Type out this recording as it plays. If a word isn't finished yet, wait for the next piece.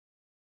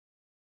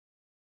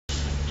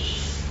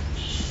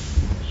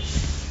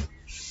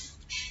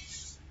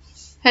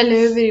Hello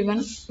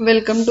everyone,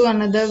 welcome to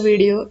another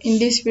video. In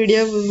this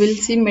video, we will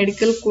see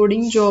medical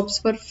coding jobs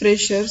for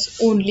freshers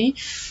only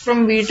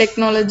from V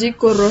Technology,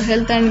 Coro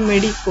Health and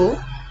Medico.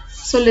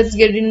 So let's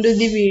get into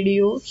the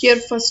video. Here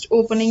first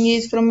opening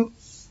is from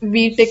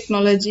V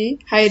Technology,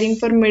 hiring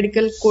for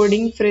medical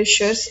coding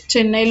freshers,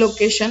 Chennai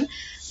location.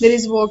 There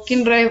is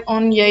walk-in drive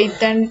on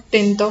 8th and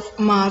 10th of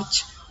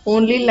March.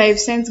 Only life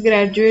science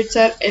graduates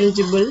are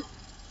eligible.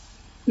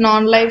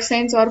 Non-life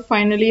science or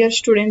final year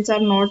students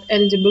are not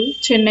eligible.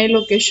 Chennai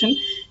location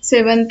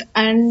 7th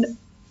and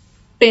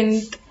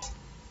 10th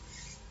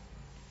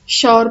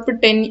sharp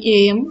 10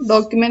 am.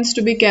 Documents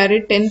to be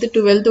carried 10th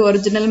 12th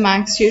original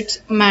mark sheets.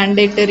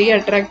 Mandatory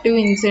attractive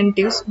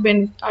incentives,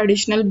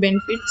 additional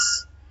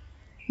benefits.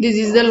 This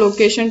is the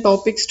location.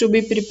 Topics to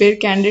be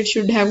prepared. Candidates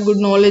should have good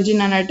knowledge in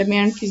anatomy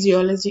and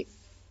physiology.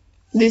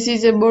 This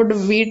is about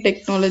V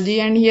Technology,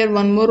 and here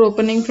one more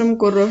opening from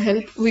Coro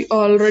Health. We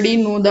already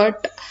know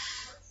that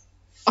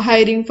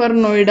hiring for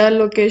Noida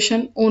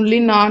location only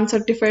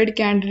non-certified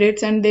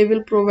candidates, and they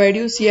will provide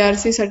you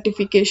CRC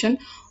certification.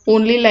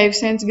 Only life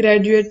science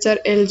graduates are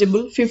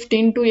eligible.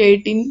 15 to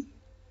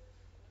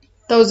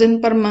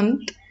 18,000 per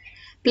month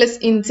plus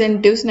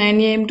incentives.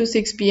 9 am to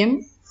 6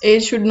 pm.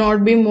 Age should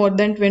not be more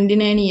than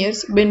 29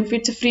 years.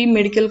 Benefits: free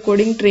medical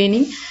coding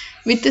training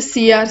with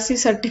CRC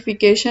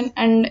certification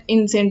and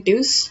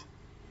incentives.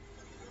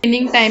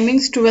 Training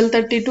timings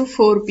 12:30 to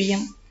 4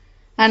 pm.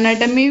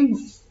 Anatomy,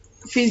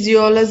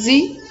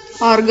 physiology,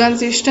 organ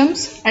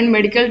systems, and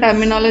medical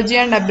terminology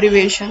and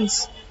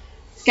abbreviations.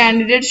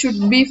 Candidates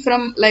should be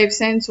from life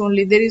science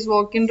only. There is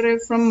walk-in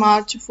drive from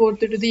March 4th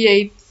to the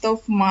 8th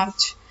of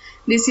March.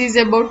 This is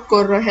about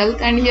Coro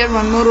Health, and here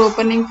one more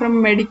opening from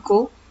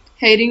Medico,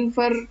 hiring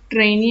for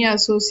trainee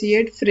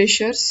associate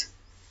freshers.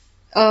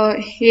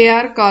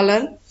 AR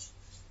caller.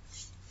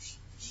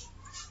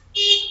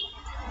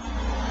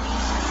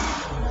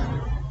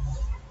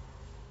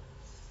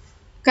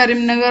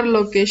 Karimnagar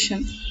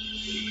location,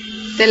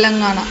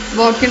 Telangana.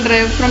 Walk-in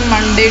drive from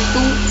Monday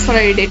to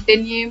Friday,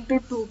 10 am to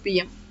 2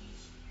 pm.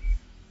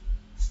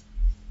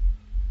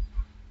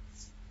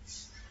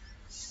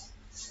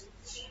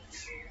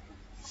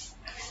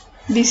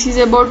 This is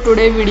about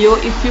today video.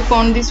 If you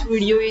found this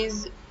video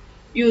is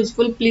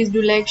useful, please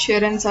do like,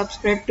 share and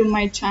subscribe to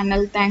my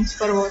channel. Thanks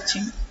for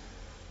watching.